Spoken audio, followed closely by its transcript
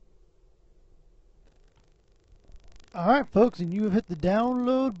All right, folks, and you have hit the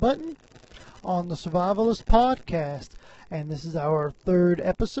download button on the Survivalist Podcast, and this is our third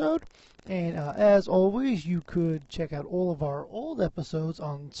episode. And as always, you could check out all of our old episodes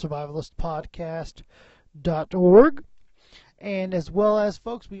on survivalistpodcast.org. And as well as,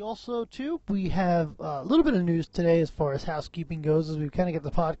 folks, we have a little bit of news today as far as housekeeping goes, as we kind of get the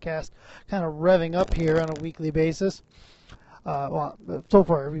podcast kind of revving up here on a weekly basis. So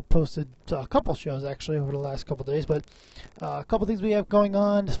far we posted a couple shows actually over the last couple days, but a couple things we have going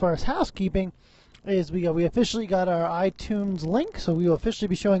on as far as housekeeping is we officially got our iTunes link, so we will officially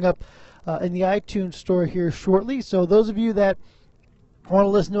be showing up in the iTunes store here shortly. So those of you that want to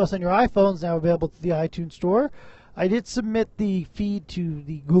listen to us on your iPhones, now available to the iTunes store. I did submit the feed to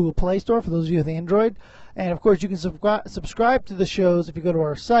the Google Play Store for those of you with Android. And, of course, you can subscribe to the shows if you go to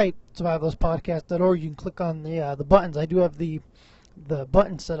our site, survivalistpodcast.org. You can click on the buttons. I do have the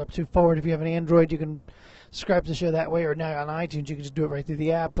button set up to forward. If you have an Android, you can subscribe to the show that way. Or now on iTunes, you can just do it right through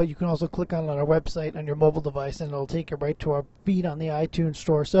the app. But you can also click on it on our website on your mobile device, and it'll take you right to our feed on the iTunes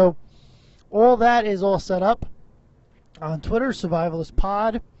Store. So all that is all set up on Twitter,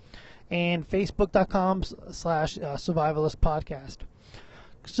 SurvivalistPod, and Facebook.com/SurvivalistPodcast.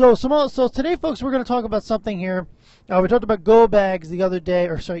 So today, folks, we're going to talk about something here. We talked about go bags the other day,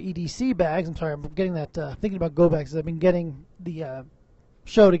 EDC bags. I'm sorry, I'm getting that, thinking about go bags. I've been getting the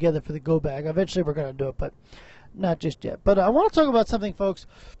show together for the go bag. Eventually, we're going to do it, but not just yet. But I want to talk about something, folks,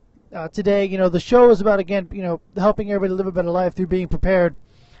 today. The show is about, again, helping everybody live a better life through being prepared.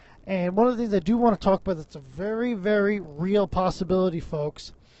 And one of the things I do want to talk about that's a very, very real possibility,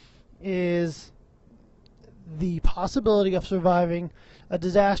 folks, is the possibility of surviving a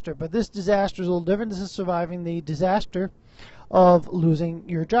disaster. But this disaster is a little different. This is surviving the disaster of losing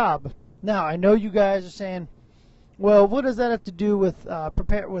your job. Now, I know you guys are saying, well, what does that have to do with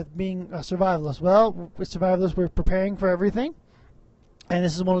being a survivalist? Well, with survivalists, we're preparing for everything, and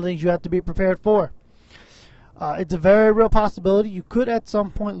this is one of the things you have to be prepared for. It's a very real possibility. You could at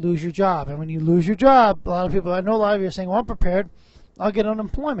some point lose your job, and when you lose your job, I know a lot of you are saying, well, I'm prepared, I'll get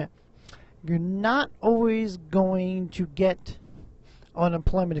unemployment. You're not always going to get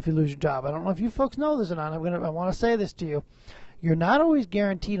unemployment if you lose your job. I don't know if you folks know this or not. I want to say this to you. You're not always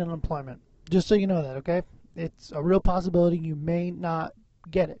guaranteed unemployment. Just so you know that, okay? It's a real possibility you may not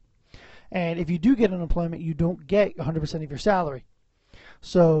get it. And if you do get unemployment, you don't get 100% of your salary.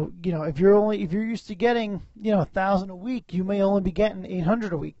 So, if you're used to getting, 1,000 a week, you may only be getting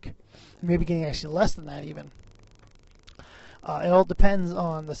 800 a week. You may be getting actually less than that even. It all depends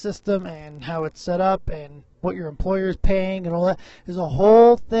on the system and how it's set up and what your employer is paying and all that. There's a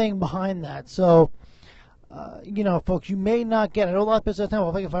whole thing behind that. So, folks, you may not get it. I know a lot of people say,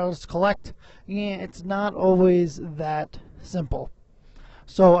 well, if I just collect, it's not always that simple.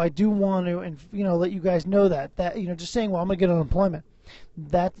 So I do want to, let you guys know that just saying, well, I'm going to get unemployment,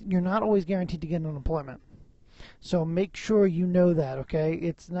 that you're not always guaranteed to get unemployment. So make sure you know that,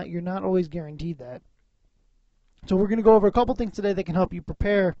 okay? You're not always guaranteed that. So we're going to go over a couple things today that can help you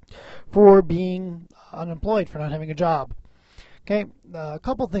prepare for being unemployed, for not having a job. Okay, a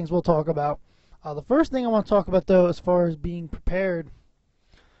couple things we'll talk about. The first thing I want to talk about, though, as far as being prepared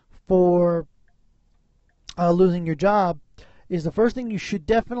for losing your job, is the first thing you should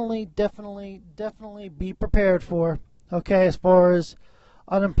definitely be prepared for, okay, as far as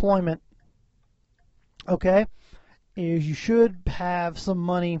unemployment, okay, is you should have some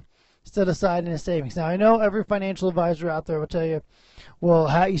money set aside in a savings. Now, I know every financial advisor out there will tell you,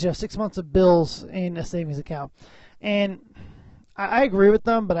 well, you should have 6 months of bills in a savings account. And I agree with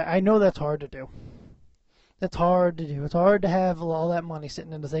them, but I know that's hard to do. That's hard to do. It's hard to have all that money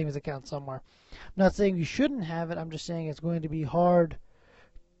sitting in a savings account somewhere. I'm not saying you shouldn't have it. I'm just saying it's going to be hard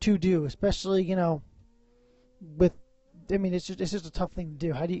to do, especially, it's just a tough thing to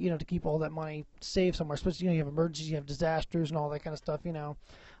do. How do you, to keep all that money saved somewhere, especially, you have emergencies, you have disasters and all that kind of stuff,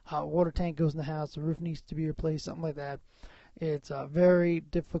 hot water tank goes in the house, the roof needs to be replaced, something like that. It's a very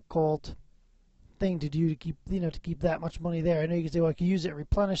difficult thing to do to keep that much money there. I know you can say, well, I can use it,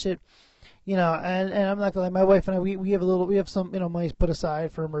 replenish it, and I'm not gonna lie, my wife and I, we have some money put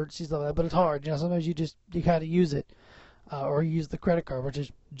aside for emergencies and all that, but it's hard. Sometimes you gotta use it, or use the credit card, which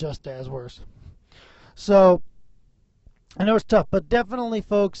is just as worse. So I know it's tough, but definitely,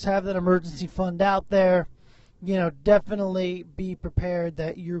 folks, have that emergency fund out there. Definitely be prepared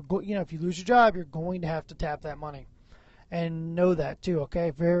that if you lose your job, you're going to have to tap that money. And know that too, okay?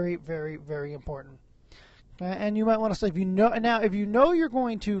 Very, very, very important. Okay? And you might want to say, if you know you're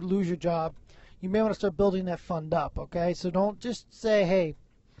going to lose your job, you may want to start building that fund up, okay? So don't just say, hey,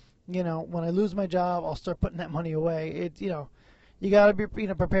 when I lose my job, I'll start putting that money away. You got to be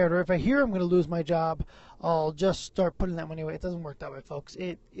prepared. Or if I hear I'm going to lose my job, I'll just start putting that money away. It doesn't work that way, folks.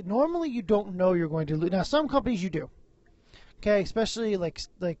 Normally you don't know you're going to lose. Now some companies you do. Okay, especially like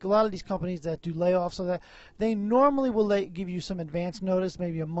a lot of these companies that do layoffs, so that they normally will give you some advance notice,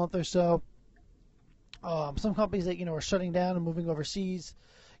 maybe a month or so. Some companies that are shutting down and moving overseas,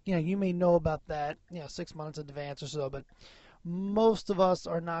 you may know about that 6 months in advance or so. But most of us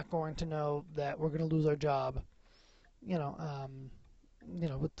are not going to know that we're going to lose our job.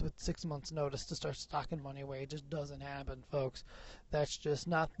 With 6 months notice to start stocking money away. It just doesn't happen, folks. That's just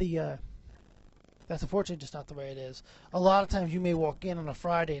not that's unfortunately just not the way it is. A lot of times you may walk in on a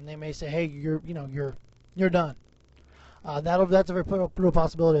Friday and they may say, "Hey, you're done." That's a very real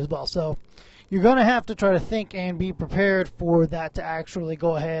possibility as well. So you're going to have to try to think and be prepared for that to actually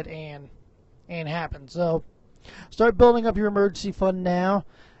go ahead and happen. So start building up your emergency fund now.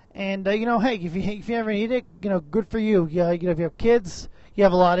 And hey, if you ever need it, good for you. Yeah, if you have kids, you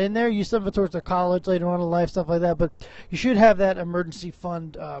have a lot in there. Use some of it towards their college later on in life, stuff like that. But you should have that emergency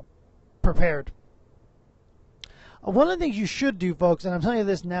fund prepared. One of the things you should do, folks, and I'm telling you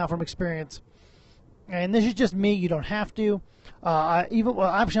this now from experience, and this is just me. You don't have to.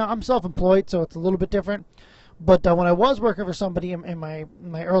 I'm self-employed, so it's a little bit different. But when I was working for somebody in my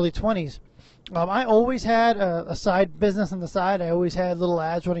early 20s, I always had a side business on the side. I always had little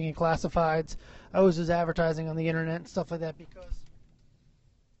ads running in classifieds. I always was advertising on the internet and stuff like that because,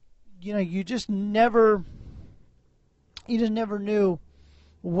 you just never knew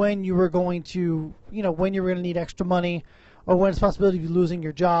when you were going to, when you were going to need extra money or when it's a possibility of you losing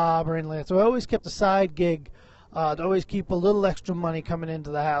your job or anything like that. So I always kept a side gig to always keep a little extra money coming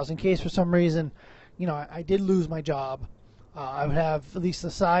into the house in case for some reason, I did lose my job. I would have at least the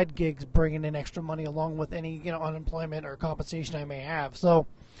side gigs bringing in extra money along with any, unemployment or compensation I may have. So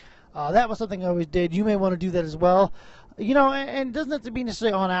that was something I always did. You may want to do that as well. And it doesn't have to be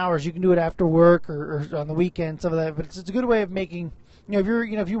necessarily on hours. You can do it after work or on the weekend, some of that. But it's a good way of making,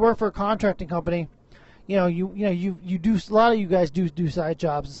 if you work for a contracting company, you do, a lot of you guys do side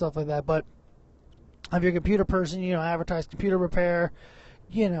jobs and stuff like that. But if you're a computer person, advertise computer repair,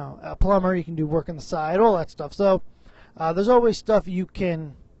 a plumber, you can do work on the side, all that stuff. So there's always stuff you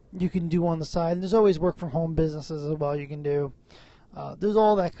can do on the side, and there's always work from home businesses as well you can do. There's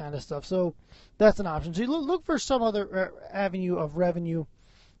all that kind of stuff. So that's an option. So you look for some other avenue of revenue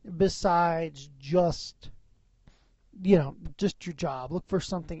besides just your job. Look for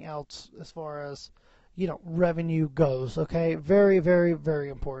something else as far as revenue goes. Okay, very, very, very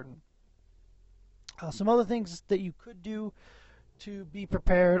important. Some other things that you could do to be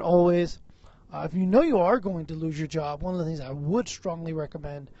prepared always. If you know you are going to lose your job, one of the things I would strongly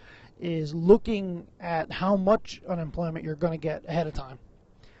recommend is looking at how much unemployment you're going to get ahead of time.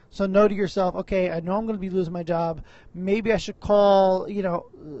 So know to yourself, okay, I know I'm going to be losing my job. Maybe I should call,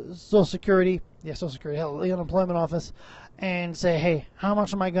 Social Security, hell, the unemployment office, and say, hey, how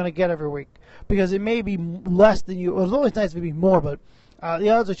much am I going to get every week? Because it may be less than you. Well, it's always nice to be more, but the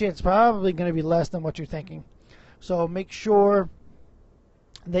odds are chance it's probably going to be less than what you're thinking. So make sure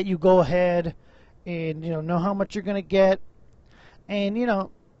that you go ahead and know how much you're going to get, and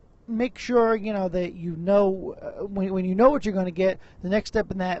make sure that when you know what you're going to get, the next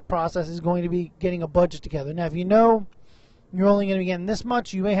step in that process is going to be getting a budget together. Now, if you know you're only going to be getting this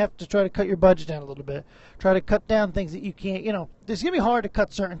much, you may have to try to cut your budget down a little bit. Try to cut down things that you can't. It's going to be hard to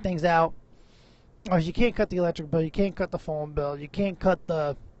cut certain things out. Or you can't cut the electric bill, you can't cut the phone bill, you can't cut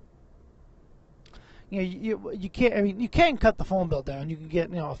the you can't. I mean, you can cut the phone bill down. You can get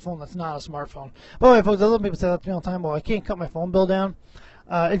a phone that's not a smartphone. By the way, folks, a lot of people say that to me all the time. Well, I can't cut my phone bill down.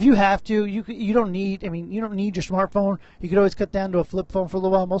 If you have to, you don't need. I mean, you don't need your smartphone. You could always cut down to a flip phone for a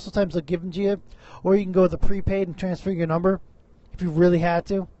little while. Most of the times they'll give them to you, or you can go with the prepaid and transfer your number. If you really had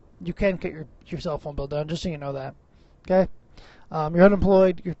to, you can cut your cell phone bill down. Just so you know that. Okay. You're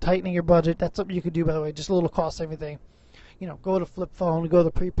unemployed. You're tightening your budget. That's something you could do. By the way, just a little cost-saving thing. Go to flip phone. Go to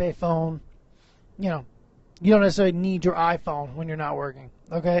the prepaid phone. You don't necessarily need your iPhone when you're not working.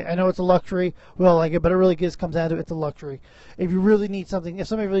 Okay, I know it's a luxury. We all like it, but it really comes down to it's a luxury. If you really need something, if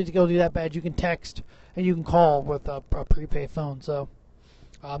somebody really needs to go do that bad, you can text and you can call with a prepaid phone. So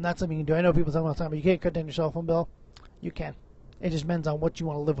that's something you can do. I know people say all the time, but you can't cut down your cell phone bill. You can. It just depends on what you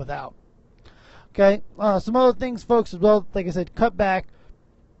want to live without. Okay, some other things, folks, as well. Like I said, cut back.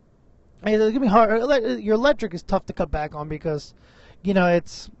 It's gonna be hard. Your electric is tough to cut back on because,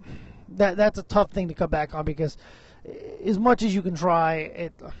 it's. That's a tough thing to cut back on because as much as you can try,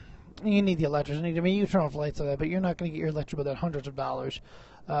 you need the electricity. I mean, you turn off lights like that, but you're not going to get your electric bill at hundreds of dollars.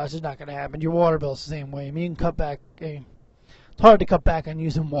 It's just not going to happen. Your water bill is the same way. I mean, you can cut back. It's hard to cut back on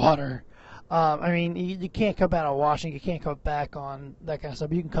using water I mean, you can't cut back on washing. You can't cut back on that kind of stuff.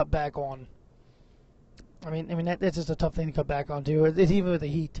 But you can cut back on. That's just a tough thing to cut back on too. It's even with the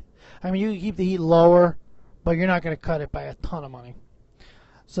heat. I mean, you can keep the heat lower, but you're not going to cut it by a ton of money.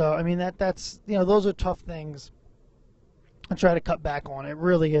 So I mean that's those are tough things. I try to cut back on. It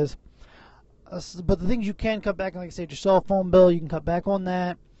really is. But the things you can cut back on, like I said, your cell phone bill, you can cut back on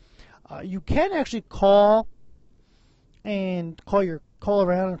that. You can actually call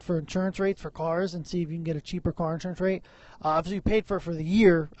around for insurance rates for cars and see if you can get a cheaper car insurance rate. Obviously, you paid for it for the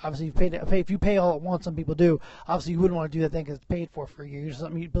year. Obviously, if you pay all at once, some people do. Obviously, you wouldn't want to do that thing because it's paid for a year. It's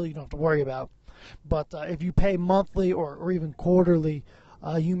something you don't have to worry about. But if you pay monthly or even quarterly,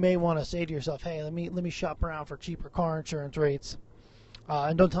 you may want to say to yourself, "Hey, let me shop around for cheaper car insurance rates."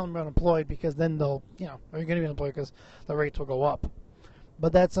 And don't tell them you're unemployed, because then they'll, or you're going to be unemployed because the rates will go up.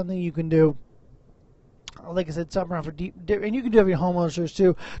 But that's something you can do. Like I said, shop around for and you can do it with your homeowners insurance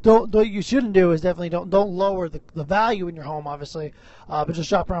too. What you shouldn't do is definitely don't lower the value in your home, obviously, but just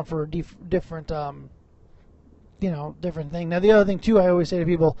shop around for different different thing. Now the other thing too, I always say to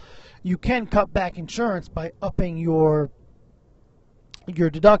people, you can cut back insurance by upping your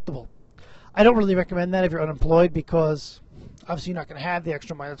deductible. I don't really recommend that if you're unemployed, because obviously you're not going to have the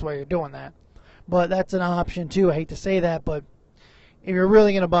extra money. That's why you're doing that. But that's an option too. I hate to say that, but if you're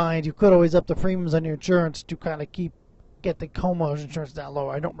really in a bind, you could always up the premiums on your insurance to kind of get the homeowners insurance down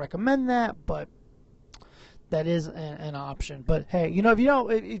lower. I don't recommend that, but that is an option. But hey,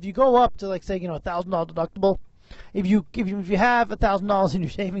 if you go up to, like, say, $1,000 deductible, if you have $1,000 in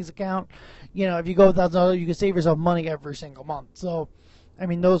your savings account, if you go $1,000, you can save yourself money every single month. So, I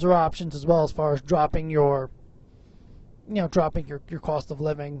mean, those are options as well, as far as dropping your cost of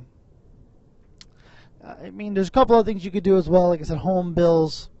living. I mean, there's a couple of things you could do as well. Like I said, home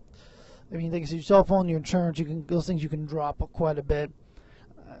bills. I mean, like I said, your cell phone, your insurance, those things you can drop quite a bit.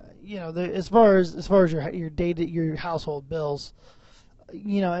 As far as your household bills,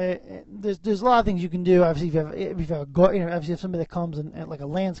 there's a lot of things you can do. Obviously, if you have somebody that comes and like a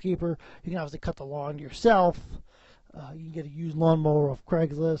landscaper, you can obviously cut the lawn yourself. You can get a used lawnmower off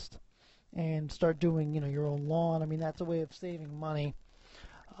Craigslist and start doing your own lawn. I mean, that's a way of saving money.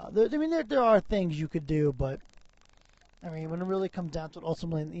 There are things you could do, but I mean, when it really comes down to it,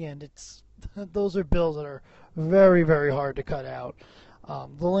 ultimately in the end, those are bills that are very, very hard to cut out.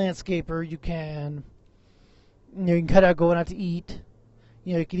 The landscaper, you can cut out going out to eat.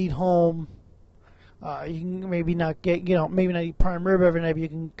 You can eat home. You can maybe not eat prime rib every night, but you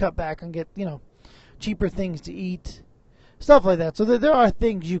can cut back and get cheaper things to eat, stuff like that. So there are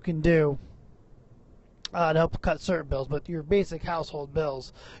things you can do to help cut certain bills, but your basic household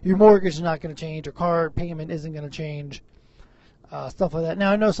bills, your mortgage is not going to change, your car payment isn't going to change, stuff like that.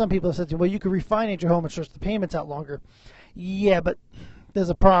 Now, I know some people have said to me, well, you could refinance your home and stretch the payments out longer. Yeah, but there's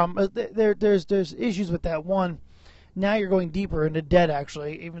a problem. There's issues with that. One, now you're going deeper into debt,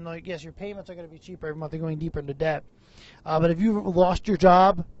 actually, even though, yes, your payments are going to be cheaper every month, you're going deeper into debt. But if you lost your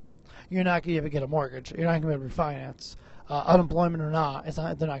job, you're not going to be able to get a mortgage. You're not going to be able to refinance. Unemployment or not, they're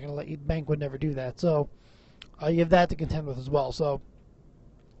not going to let you. The bank would never do that. So you have that to contend with as well. So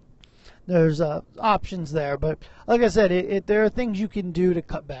there's options there. But like I said, there are things you can do to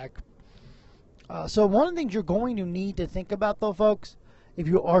cut back. So one of the things you're going to need to think about, though, folks, if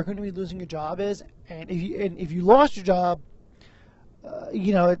you are going to be losing your job is, and if you lost your job,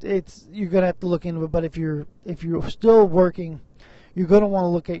 you're going to have to look into it. But if you're still working, you're going to want to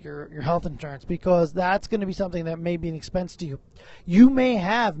look at your health insurance, because that's going to be something that may be an expense to you. You may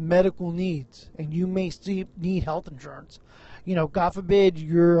have medical needs, and you may need health insurance. God forbid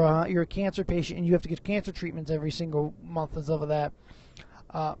you're a cancer patient and you have to get cancer treatments every single month and stuff like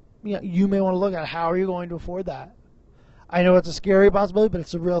that. You may want to look at how are you going to afford that. I know it's a scary possibility, but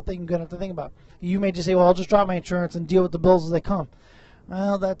it's a real thing you're going to have to think about. You may just say, well, I'll just drop my insurance and deal with the bills as they come.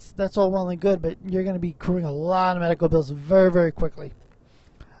 Well, that's all well and good, but you're going to be accruing a lot of medical bills very, very quickly.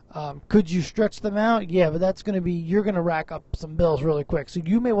 Could you stretch them out? Yeah, but you're going to rack up some bills really quick. So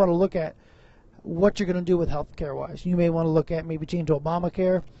you may want to look at what you're going to do with health care-wise. You may want to look at maybe change to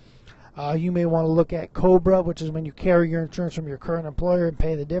Obamacare. You may want to look at COBRA, which is when you carry your insurance from your current employer and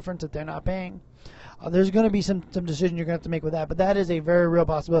pay the difference that they're not paying. There's going to be some decision you're going to have to make with that, but that is a very real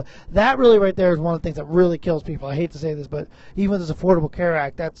possibility. That really right there is one of the things that really kills people. I hate to say this, but even with this Affordable Care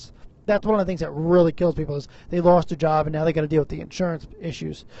Act, that's one of the things that really kills people is they lost their job and now they got to deal with the insurance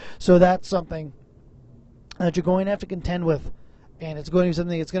issues. So that's something that you're going to have to contend with, and it's going to be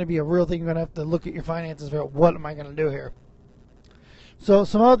something that's going to be a real thing. You're going to have to look at your finances and figure out, what am I going to do here? So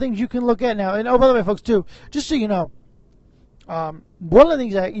some other things you can look at now, and by the way, folks, too, just so you know, one of the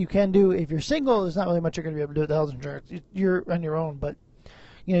things that you can do if you're single, there's not really much you're going to be able to do with the health insurance. You're on your own, but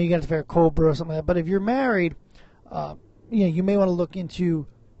you got to fare Cobra or something like that. But if you're married, you may want to look into,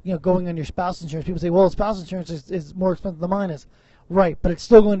 going on your spouse insurance. People say, well, spouse insurance is more expensive than mine is. Right, but it's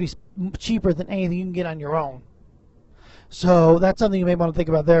still going to be cheaper than anything you can get on your own. So that's something you may want to think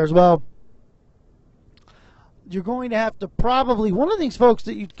about there as well. You're going to have to probably, one of the things, folks,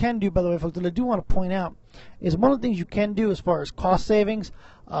 that you can do, by the way, folks, that I do want to point out, is one of the things you can do as far as cost savings.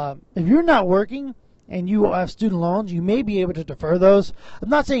 If you're not working and you have student loans, you may be able to defer those. I'm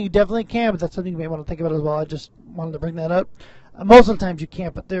not saying you definitely can, but that's something you may want to think about as well. I just wanted to bring that up. Most of the times you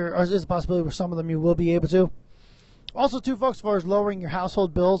can't, but there is a possibility where some of them you will be able to. Also, too, folks, as far as lowering your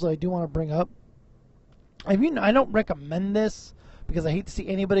household bills, I do want to bring up. I don't recommend this because I hate to see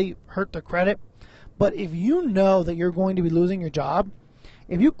anybody hurt their credit. But if you know that you're going to be losing your job,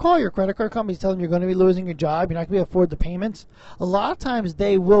 if you call your credit card company and tell them you're going to be losing your job, you're not going to be able to afford the payments, a lot of times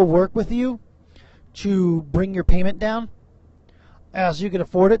they will work with you to bring your payment down so you can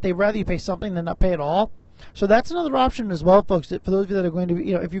afford it. They'd rather you pay something than not pay at all. So that's another option as well, folks. For those of you that are going to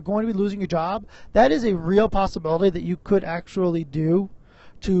be, if you're going to be losing your job, that is a real possibility that you could actually do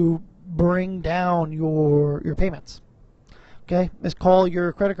to bring down your payments. Okay, just call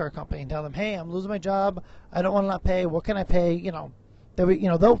your credit card company and tell them, hey, I'm losing my job. I don't want to not pay. What can I pay?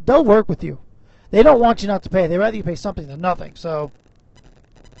 They'll work with you. They don't want you not to pay. They'd rather you pay something than nothing. So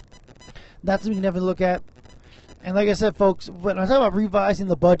that's something you can definitely look at. And like I said, folks, when I talk about revising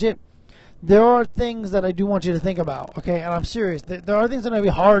the budget, there are things that I do want you to think about. Okay, and I'm serious. There are things that are going to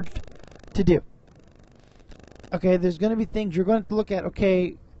be hard to do. Okay, there's going to be things you're going to look at.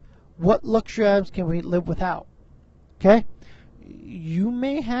 Okay, what luxury items can we live without? Okay. You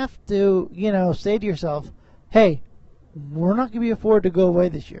may have to, say to yourself, hey, we're not going to be afford to go away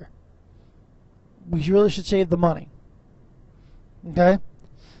this year. We really should save the money. Okay?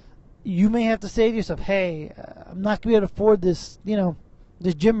 You may have to say to yourself, hey, I'm not going to be able to afford this,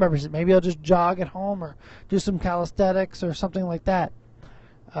 this gym membership. Maybe I'll just jog at home or do some calisthenics or something like that.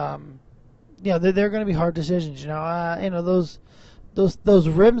 They're going to be hard decisions. Those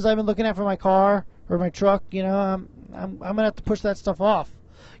rims I've been looking at for my car or my truck, I'm going to have to push that stuff off.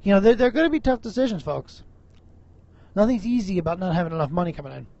 They're going to be tough decisions, folks. Nothing's easy about not having enough money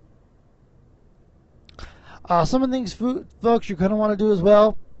coming in. Some of the things, folks, you're going to want to do as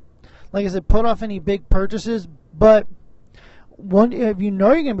well. Like I said, put off any big purchases. But if you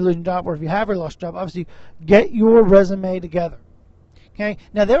know you're going to be losing your job, or if you have already lost your job, obviously get your resume together. Okay.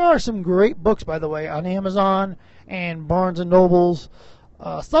 Now there are some great books, by the way, on Amazon and Barnes and Nobles,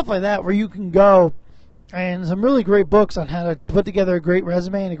 stuff like that, where you can go. And some really great books on how to put together a great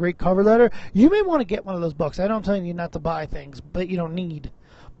resume and a great cover letter. You may want to get one of those books. I don't tell you not to buy things, but you don't need.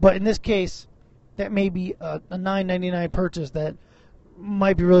 But in this case, that may be a $9.99 purchase that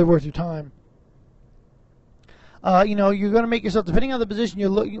might be really worth your time. You're going to make yourself, depending on the position you're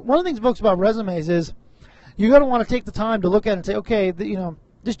looking. One of the things books about resumes is you're going to want to take the time to look at it and say, okay,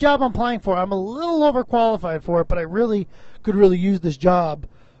 this job I'm applying for, I'm a little overqualified for it, but I really could use this job.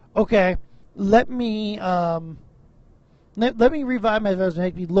 Okay. Let me revive my resume,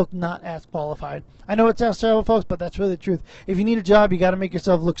 make me look not as qualified. I know it sounds terrible, folks, but that's really the truth. If you need a job, you got to make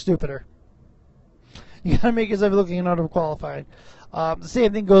yourself look stupider. You got to make yourself looking underqualified. The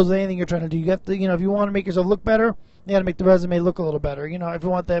same thing goes with anything you're trying to do. You have to, if you want to make yourself look better, you got to make the resume look a little better. If you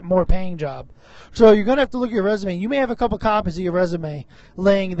want that more paying job. So you're going to have to look at your resume. You may have a couple copies of your resume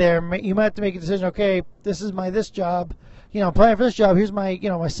laying there. You might have to make a decision. Okay, this is this job. Applying for this job. Here's my,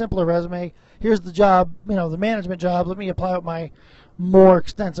 my simpler resume. Here's the job, the management job. Let me apply with my more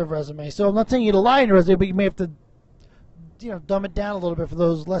extensive resume. So I'm not saying you to lie in your resume, but you may have to, dumb it down a little bit for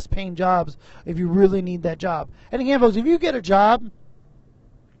those less paying jobs if you really need that job. And again, folks, if you get a job,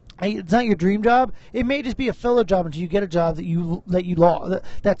 it's not your dream job. It may just be a filler job until you get a job that you lost.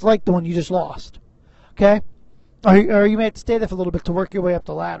 That's like the one you just lost. Okay. Or you may have to stay there for a little bit to work your way up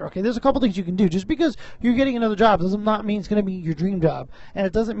the ladder. Okay, there's a couple things you can do. Just because you're getting another job does not mean it's going to be your dream job. And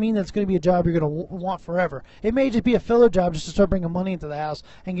it doesn't mean that it's going to be a job you're going to want forever. It may just be a filler job just to start bringing money into the house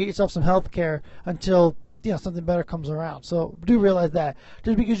and get yourself some health care until something better comes around. So do realize that.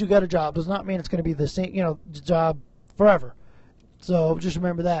 Just because you got a job does not mean it's going to be the same job forever. So just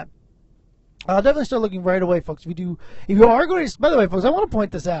remember that. I'll definitely start looking right away, folks. If you are going to, by the way, folks, I want to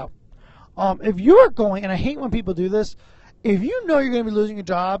point this out. If you are going, and I hate when people do this, if you know you're going to be losing your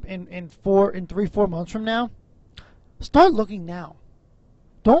job in 3-4 months from now, start looking now.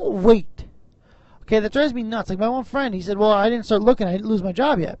 Don't wait. Okay, that drives me nuts. Like my one friend, he said, well, I didn't start looking. I didn't lose my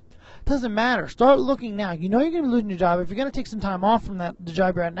job yet. Doesn't matter. Start looking now. You know you're going to be losing your job. If you're going to take some time off from the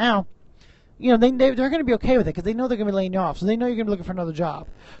job you're at now, they're going to be okay with it because they know they're going to be laying you off. So they know you're going to be looking for another job.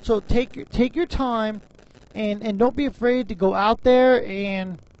 So take your time. and don't be afraid to go out there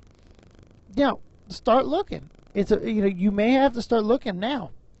and start looking. You may have to start looking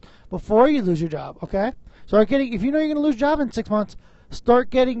now before you lose your job. Okay, start getting, if you know you're going to lose your job in 6 months, start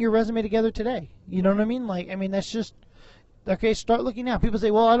getting your resume together today. You know what I mean? That's just okay. Start looking now. People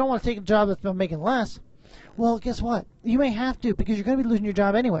say, well, I don't want to take a job that's been making less. Well, guess what? You may have to, because you're going to be losing your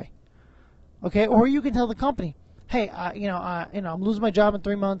job anyway. Okay, or you can tell the company, hey, I'm losing my job in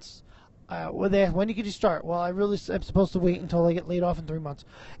 3 months. When can you start? Well, I'm supposed to wait until I get laid off in 3 months.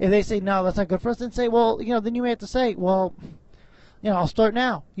 If they say no, that's not good for us, then say, well, then you may have to say, well, I'll start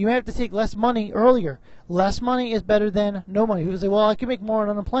now. You may have to take less money earlier. Less money is better than no money. People say, well, I can make more on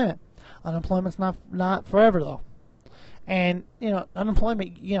unemployment. Unemployment's not forever though, and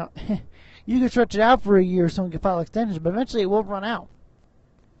unemployment, you can stretch it out for a year. Someone can file extensions, but eventually it will run out.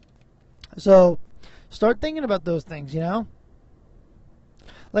 So start thinking about those things.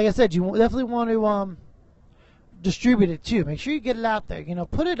 Like I said, you definitely want to distribute it too. Make sure you get it out there.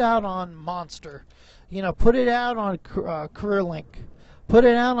 Put it out on Monster. Put it out on CareerLink. Put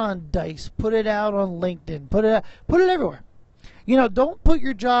it out on Dice. Put it out on LinkedIn. Put it everywhere. Don't put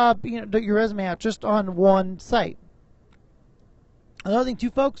your job, your resume out just on one site. Another thing too,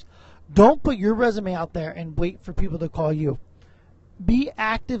 folks, don't put your resume out there and wait for people to call you. Be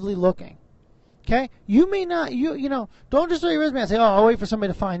actively looking. Okay? You may not, don't just throw your resume and say, oh, I'll wait for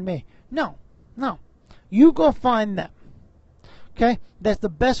somebody to find me. No. You go find them. Okay? That's the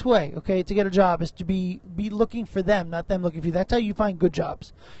best way, okay, to get a job, is to be looking for them, not them looking for you. That's how you find good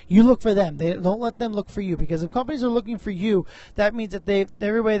jobs. You look for them. Don't let them look for you, because if companies are looking for you, that means that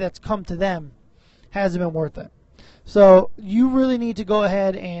everybody that's come to them hasn't been worth it. So you really need to go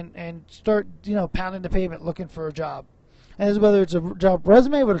ahead and start, pounding the pavement looking for a job. And whether it's a job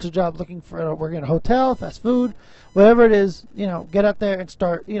resume, whether it's a job looking for working in a hotel, fast food, whatever it is, get out there and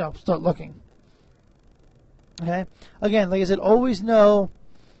start looking. Okay. Again, like I said, always know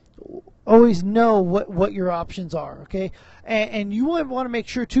what your options are. Okay, and you want to make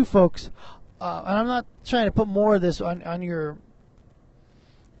sure too, folks. And I'm not trying to put more of this on your.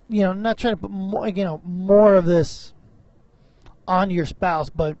 I'm not trying to put more of this on your spouse,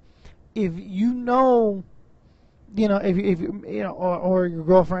 but if or your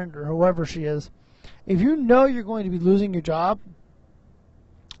girlfriend or whoever she is, if you're going to be losing your job,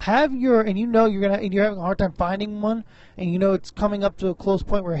 you're having a hard time finding one, and it's coming up to a close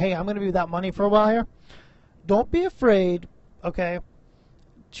point where, hey, I'm going to be without money for a while here. Don't be afraid, okay,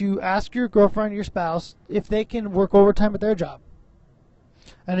 to ask your girlfriend or your spouse if they can work overtime at their job.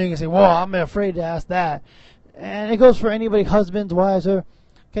 And you can say, well, I'm afraid to ask that. And it goes for anybody, husbands, wives,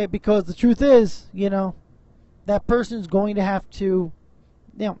 okay, because the truth is, that person's going to have to,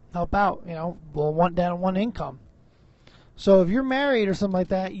 help out, one down on one income. So if you're married or something like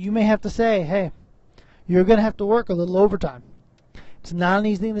that, you may have to say, hey, you're going to have to work a little overtime. It's not an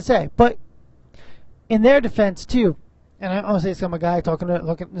easy thing to say. But in their defense, too, and I want to say it's from a guy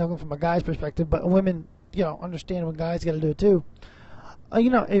looking from a guy's perspective, but women, understand when guys got to do it, too.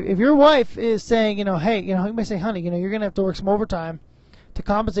 If your wife is saying, hey, you may say, honey, you're going to have to work some overtime to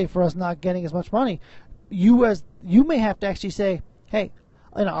compensate for us not getting as much money. You may have to actually say, hey,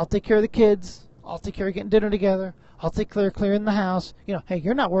 I'll take care of the kids. I'll take care of getting dinner together. I'll take care of clearing the house. Hey,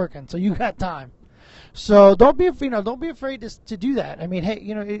 you're not working, so you got time. So don't be afraid to do that. I mean, hey,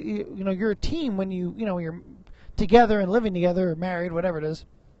 you're a team when you're together and living together or married, whatever it is.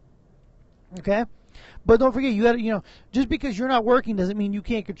 Okay, but don't forget, you got to, just because you're not working doesn't mean you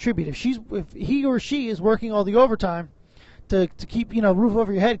can't contribute. If he or she is working all the overtime to keep roof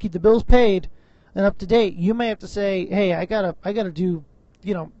over your head, keep the bills paid and up to date, you may have to say, hey, I gotta do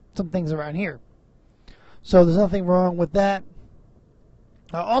some things around here. So there's nothing wrong with that.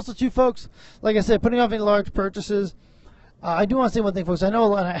 Also, too, folks, like I said, putting off any large purchases. I do want to say one thing, folks. I know a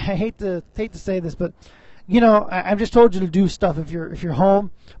lot. I hate to say this, but I've just told you to do stuff if you're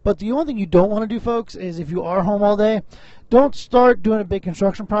home. But the only thing you don't want to do, folks, is if you are home all day, don't start doing a big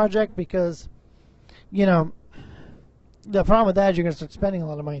construction project, because the problem with that is you're going to start spending a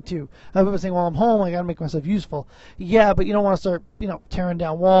lot of money too. People are saying, well, I'm home, I got to make myself useful. Yeah, but you don't want to start, tearing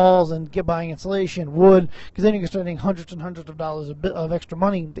down walls and buying insulation, wood, because then you're spending hundreds and hundreds of dollars of extra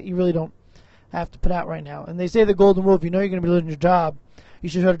money that you really don't have to put out right now. And they say the golden rule, if you know you're going to be losing your job, you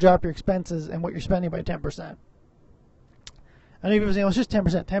should try to drop your expenses and what you're spending by 10%. I know people say, well, it's just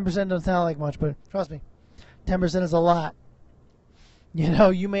 10%. 10% doesn't sound like much, but trust me, 10% is a lot.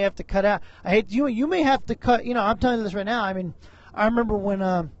 You may have to cut out. You may have to cut. I'm telling you this right now. I mean, I remember when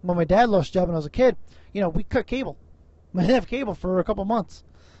my dad lost his job when I was a kid. We cut cable. We didn't have cable for a couple months.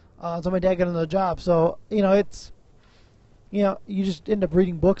 So my dad got another job. So it's you just end up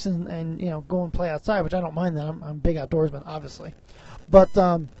reading books and go and play outside, which I don't mind that. I'm a big outdoorsman, obviously. But,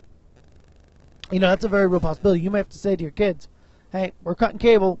 that's a very real possibility. You may have to say to your kids, hey, we're cutting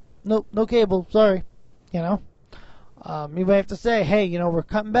cable. Nope, no cable, sorry. You may have to say, hey, we're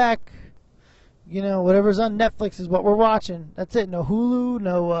cutting back. Whatever's on Netflix is what we're watching. That's it. No Hulu,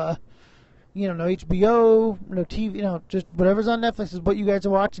 no HBO, no TV. Just whatever's on Netflix is what you guys are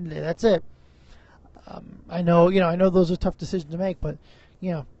watching today. That's it. I know those are tough decisions to make, but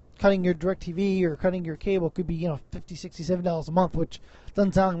cutting your DirecTV or cutting your cable could be $50, $60, $70 a month, which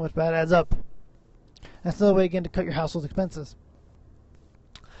doesn't sound like much, but it adds up. That's another way again to cut your household expenses.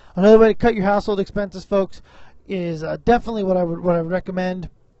 Another way to cut your household expenses, folks, is definitely what I would recommend.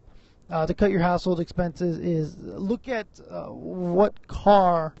 To cut your household expenses is look at what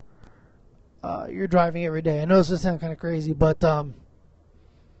car you're driving every day. I know this does sound kind of crazy, but folks,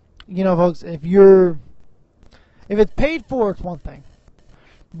 if it's paid for, it's one thing.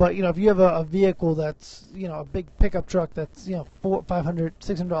 But if you have a vehicle that's a big pickup truck that's $400, $500,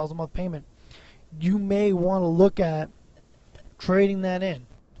 $600 a month payment, you may want to look at trading that in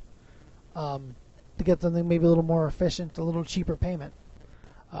to get something maybe a little more efficient, a little cheaper payment.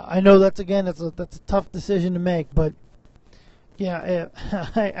 I know that's a tough decision to make, but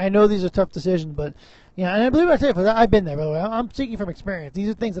I know these are tough decisions, but and I believe I say I've been there. By the way, I'm speaking from experience. These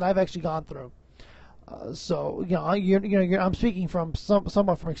are things that I've actually gone through. So I'm speaking from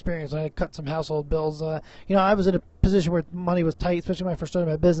somewhat from experience. I cut some household bills. I was in a position where money was tight, especially when I first started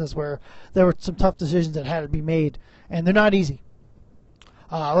my business, where there were some tough decisions that had to be made, and they're not easy.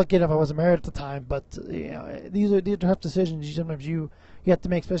 Lucky enough, I wasn't married at the time, but these are tough decisions. Sometimes you have to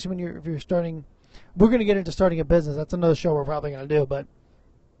make, especially if you're starting. We're going to get into starting a business. That's another show we're probably going to do, but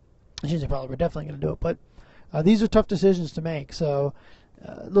we're definitely going to do it. But these are tough decisions to make. So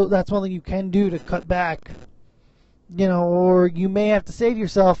that's one thing you can do to cut back. Or you may have to say to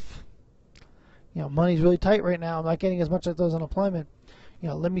yourself, money's really tight right now. I'm not getting as much as those unemployment.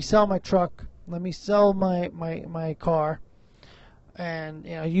 Let me sell my truck. Let me sell my car. And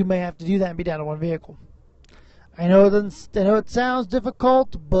you may have to do that and be down to one vehicle. I know it sounds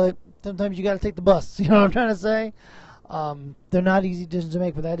difficult, but sometimes you got to take the bus. You know what I'm trying to say? They're not easy decisions to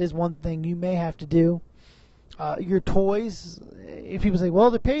make, but that is one thing you may have to do. Your toys, if people say,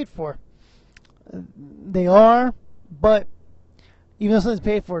 well, they're paid for, they are, but even though something's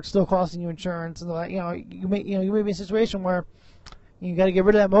paid for, it's still costing you insurance, and you may be in a situation where you got to get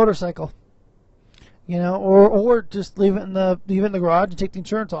rid of that motorcycle. Or just leave it in the garage and take the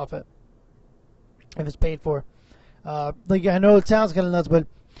insurance off it if it's paid for. I know it sounds kind of nuts, but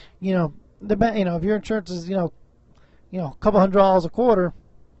if your insurance is a couple $100 a quarter,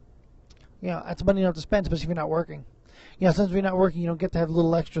 that's money you don't have to spend, especially if you're not working. Since you're not working, you don't get to have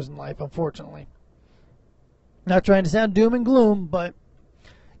little extras in life, unfortunately. Not trying to sound doom and gloom, but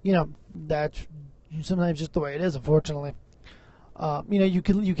that's sometimes just the way it is, unfortunately. You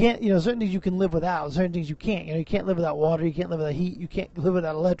can't, certain things you can live without, certain things you can't. You can't live without water, you can't live without heat, you can't live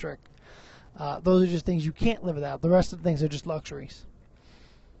without electric. Those are just things you can't live without. The rest of the things are just luxuries.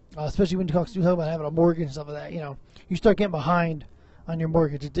 Especially when you talk about having a mortgage and stuff like that. You start getting behind on your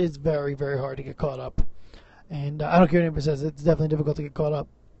mortgage, it's very, very hard to get caught up. And I don't care what anybody says, it's definitely difficult to get caught up.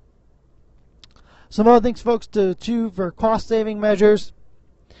 Some other things, folks, for cost-saving measures,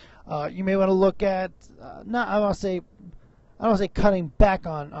 you may want to look at, I don't want to say cutting back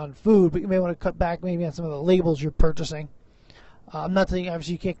on food, but you may want to cut back maybe on some of the labels you're purchasing. I'm not saying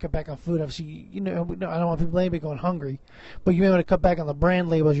obviously you can't cut back on food. Obviously, I don't want people maybe going hungry, but you may want to cut back on the brand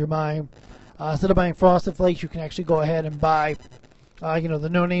labels you're buying. Instead of buying Frosted Flakes, you can actually go ahead and buy, the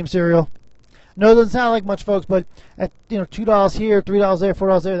no-name cereal. No, it doesn't sound like much, folks, but at $2 here, $3 there,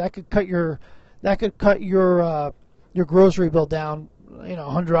 $4 there, that could cut your grocery bill down,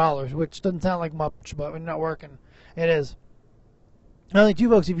 $100, which doesn't sound like much, but when you're not working, it is. Another thing, too,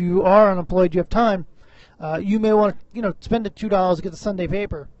 folks, if you are unemployed, you have time. You may want to, spend the $2 to get the Sunday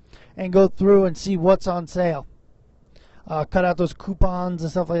paper and go through and see what's on sale. Cut out those coupons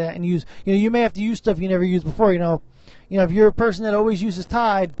and stuff like that and use, you may have to use stuff you never used before, if you're a person that always uses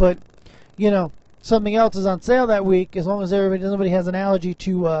Tide, but, something else is on sale that week, as long as nobody has an allergy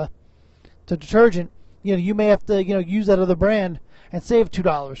to detergent, you may have to, use that other brand and save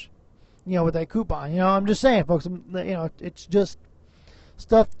 $2, with that coupon. I'm just saying, folks, it's just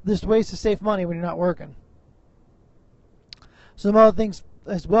stuff, there's ways to save money when you're not working. Some other things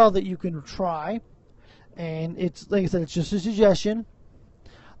as well that you can try, and it's, like I said, it's just a suggestion.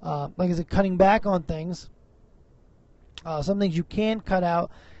 Like I said, cutting back on things. Some things you can cut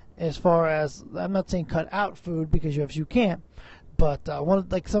out, as far as, I'm not saying cut out food because you can't, but some of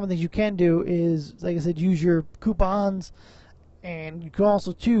the things you can do is, like I said, use your coupons, And you can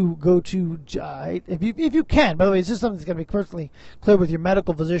also too go to if you can. By the way, it's just something that's got to be perfectly clear with your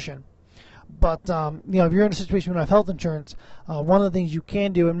medical physician. But if you're in a situation where you have health insurance, one of the things you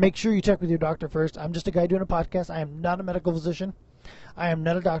can do, and make sure you check with your doctor first. I'm just a guy doing a podcast. I am not a medical physician. I am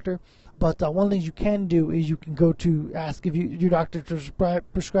not a doctor. But one of the things you can do is you can go to ask if your doctor to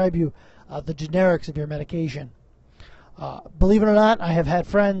prescribe you the generics of your medication. Believe it or not, I have had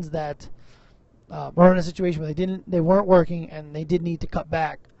friends that were in a situation where they weren't working and they did need to cut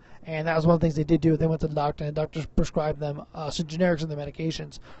back, and that was one of the things they did do. They went to the doctor, and the doctor prescribed them some generics of the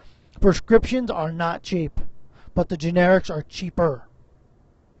medications. Prescriptions are not cheap, but the generics are cheaper.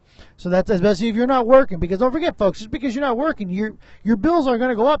 So that's especially if you're not working, because don't forget, folks, just because you're not working, your bills are going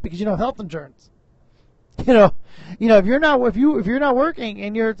to go up because you don't have health insurance. If you're not working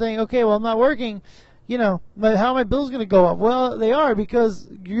and you're saying, okay, well, I'm not working. How are my bills going to go up? Well, they are, because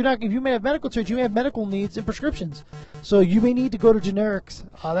if you may have medical insurance, you may have medical needs and prescriptions. So you may need to go to generics.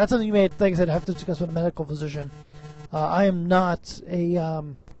 That's something you may, like I said, have to discuss with a medical physician. I am not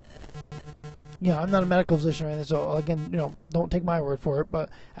I'm not a medical physician or anything. So again, don't take my word for it, but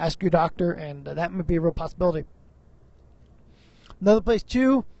ask your doctor, and that might be a real possibility. Another place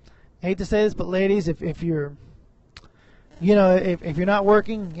too, I hate to say this, but ladies, if you're if you're not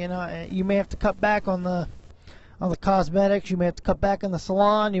working, you may have to cut back on the cosmetics. You may have to cut back on the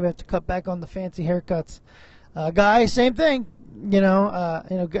salon. You may have to cut back on the fancy haircuts. Guys, same thing.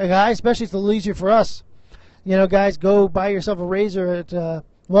 Guys, especially it's a little easier for us. Guys, go buy yourself a razor at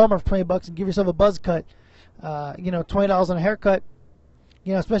Walmart for $20 and give yourself a buzz cut. $20 on a haircut.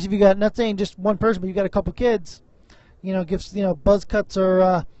 Especially if you got, not saying just one person, but you got a couple kids. Buzz cuts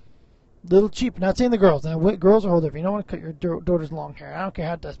are little cheap. Not saying the girls. Now, girls are whole different. You don't want to cut your daughter's long hair. I don't care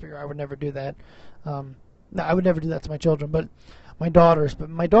how desperate you are. I would never do that. No, I would never do that to my children, but my daughters. But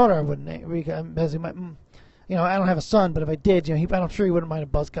my daughter, I wouldn't. I don't have a son, but if I did, I'm sure he wouldn't mind a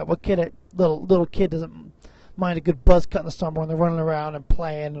buzz cut. What little kid doesn't mind a good buzz cut in the summer when they're running around and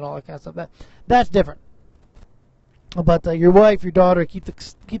playing and all that kind of stuff? That's different. But your wife, your daughter, keep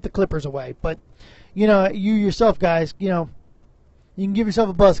the clippers away. But you yourself, guys, you can give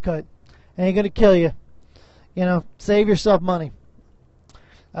yourself a buzz cut. Ain't gonna kill you. Save yourself money.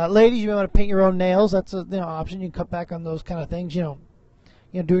 Ladies, you may want to paint your own nails. That's an option. You can cut back on those kind of things.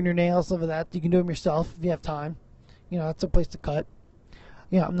 Doing your nails, stuff like that. You can do them yourself if you have time. That's a place to cut.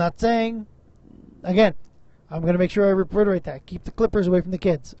 I'm not saying. Again, I'm gonna make sure I reiterate that. Keep the clippers away from the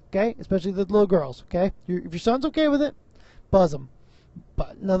kids, okay? Especially the little girls, okay? If your son's okay with it, buzz them.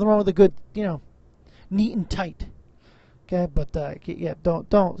 But nothing wrong with a good, neat and tight. Okay, but don't.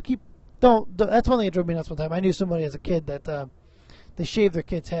 That's one thing that drove me nuts one time. I knew somebody as a kid that they shaved their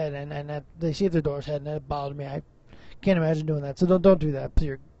kid's head and they shaved their daughter's head, and that bothered me. I can't imagine doing that. So don't do that.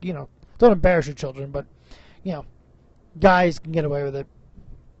 Don't embarrass your children. But guys can get away with it.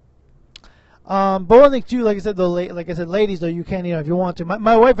 But one thing too, like I said, ladies, though, you can, if you want to.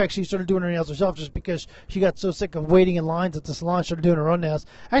 My wife actually started doing her nails herself just because she got so sick of waiting in lines at the salon. She started doing her own nails.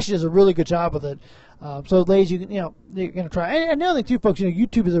 Actually, does a really good job with it. So, ladies, you can, you're gonna try. And the other thing too, folks,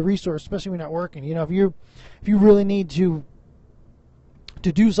 YouTube is a resource, especially when you're not working. If you really need to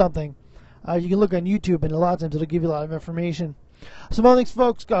do something, you can look on YouTube, and a lot of times it'll give you a lot of information. Some other things,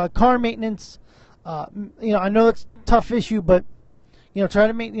 folks, car maintenance. I know it's a tough issue, but try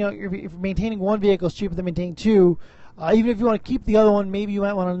to make, if maintaining one vehicle is cheaper than maintaining two. Even if you want to keep the other one, maybe you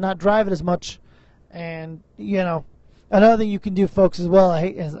might want to not drive it as much. And another thing you can do, folks, as well.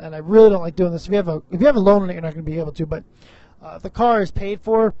 And I really don't like doing this. If you have a loan on it, you're not going to be able to. But if the car is paid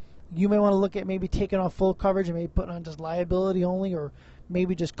for, you may want to look at maybe taking off full coverage and maybe putting on just liability only, or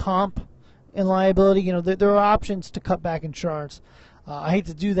maybe just comp and liability. There are options to cut back insurance. I hate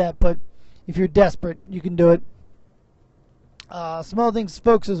to do that, but if you're desperate, you can do it. Some other things,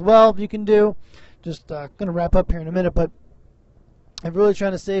 folks, as well, you can do. Just going to wrap up here in a minute, but I'm really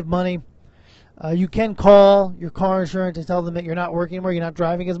trying to save money. You can call your car insurance and tell them that you're not working anymore, you're not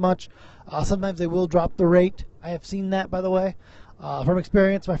driving as much. Sometimes they will drop the rate. I have seen that, by the way, from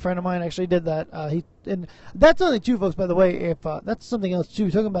experience. My friend of mine actually did that. And that's something too, folks. By the way, if that's something else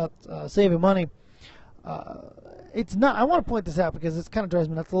too, talking about saving money. It's not. I want to point this out because it kind of drives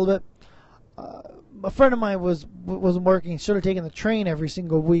me nuts a little bit. A friend of mine wasn't working. Started taking the train every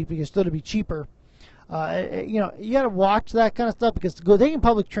single week because it started to be cheaper. You got to watch that kind of stuff because taking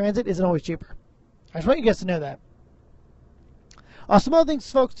public transit isn't always cheaper. I just want you guys to know that. Some other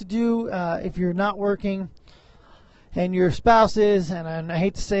things, folks, to do if you're not working and your spouse is, and I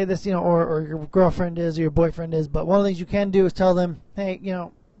hate to say this, or your girlfriend is, or your boyfriend is, but one of the things you can do is tell them, hey,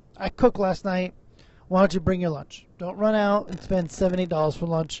 I cooked last night. Why don't you bring your lunch? Don't run out and spend $70 for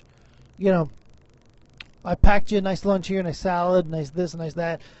lunch. I packed you a nice lunch here, nice salad, nice this, nice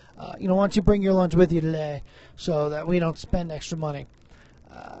that. Why don't you bring your lunch with you today so that we don't spend extra money?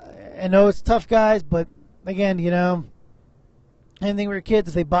 I know it's tough, guys, but again, anything with your kids,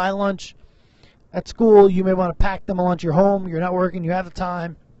 if they buy lunch at school, you may want to pack them a lunch. You're home, you're not working, you have the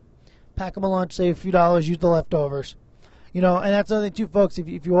time. Pack them a lunch, save a few dollars, use the leftovers. And that's another thing too, folks.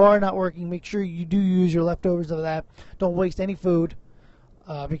 If you are not working, make sure you do use your leftovers of that. Don't waste any food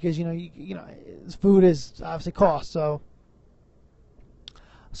because food is obviously cost. So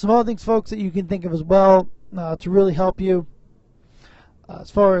some other things, folks, that you can think of as well to really help you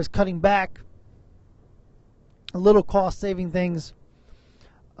as far as cutting back, a little cost-saving things.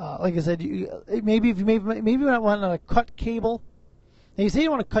 Like I said, maybe you might want to cut cable. Now you say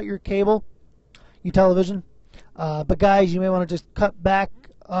you want to cut your cable, your television. But guys, you may want to just cut back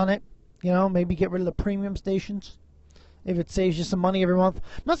on it. Maybe get rid of the premium stations if it saves you some money every month.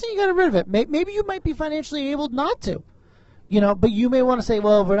 I'm not saying you got to get rid of it. Maybe you might be financially able not to. But you may want to say,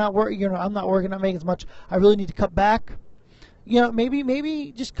 well, if we're not working, I'm not working, not making as much. I really need to cut back.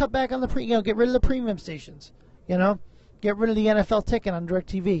 Maybe just cut back on the get rid of the premium stations. Get rid of the NFL ticket on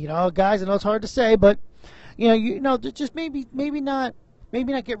DirecTV. Guys, I know it's hard to say, but just maybe not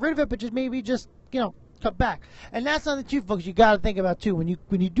get rid of it, but just cut back. And that's something too, folks, you got to think about too. When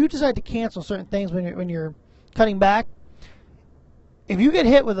you do decide to cancel certain things when you're cutting back, if you get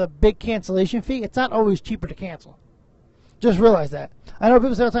hit with a big cancellation fee, it's not always cheaper to cancel. Just realize that. I know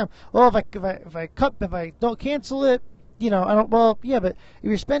people say all the time, well, if I don't cancel it, I don't. Well, yeah, but if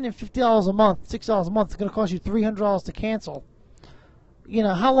you're spending $50 a month, $6 a month, it's going to cost you $300 to cancel.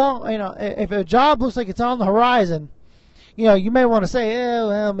 How long? If a job looks like it's on the horizon, you may want to say,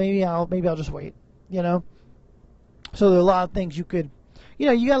 well, maybe I'll just wait. So there are a lot of things you could,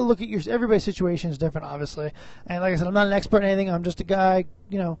 you got to look at everybody's situation is different, obviously. And like I said, I'm not an expert in anything. I'm just a guy,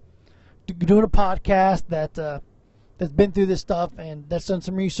 doing a podcast that's been through this stuff and that's done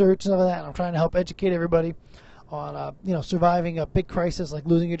some research and all that. And I'm trying to help educate everybody on, surviving a big crisis like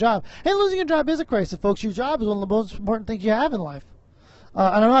losing your job. And losing your job is a crisis, folks. Your job is one of the most important things you have in life.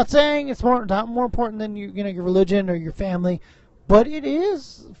 And I'm not saying it's not more important than your religion or your family, but it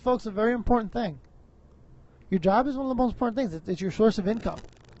is, folks, a very important thing. Your job is one of the most important things. It's your source of income.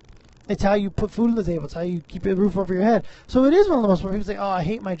 It's how you put food on the table. It's how you keep a roof over your head. So it is one of the most important. People say, "Oh, I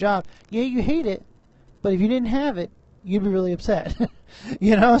hate my job." Yeah, you hate it, but if you didn't have it, you'd be really upset.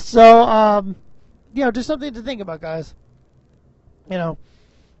 So just something to think about, guys.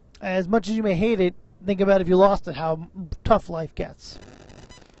 As much as you may hate it, think about if you lost it, how tough life gets.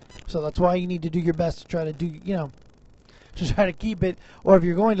 So that's why you need to do your best to try to to try to keep it, or if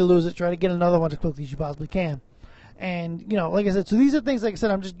you're going to lose it, try to get another one as quickly as you possibly can. And, like I said, so these are things, like I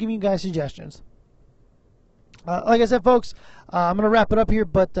said, I'm just giving you guys suggestions. Like I said, folks, I'm going to wrap it up here,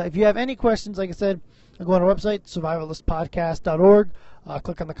 but if you have any questions, like I said, go on our website, survivalistpodcast.org,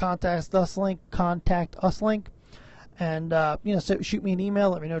 click on the Contact Us link, and, shoot me an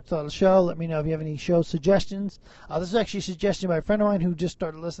email, let me know what you thought of the show, let me know if you have any show suggestions. This is actually a suggestion by a friend of mine who just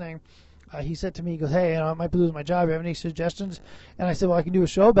started listening. He said to me, he goes, hey, I might be losing my job. Do you have any suggestions? And I said, well, I can do a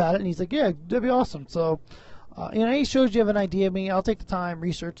show about it. And he's like, yeah, that'd be awesome. So, any shows you have an idea of me, I'll take the time,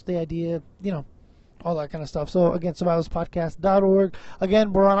 research the idea, all that kind of stuff. So, again, survivalspodcast.org.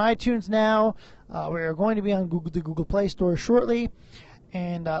 Again, we're on iTunes now. We're going to be on the Google Play Store shortly.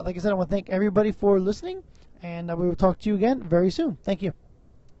 And like I said, I want to thank everybody for listening. And we will talk to you again very soon. Thank you.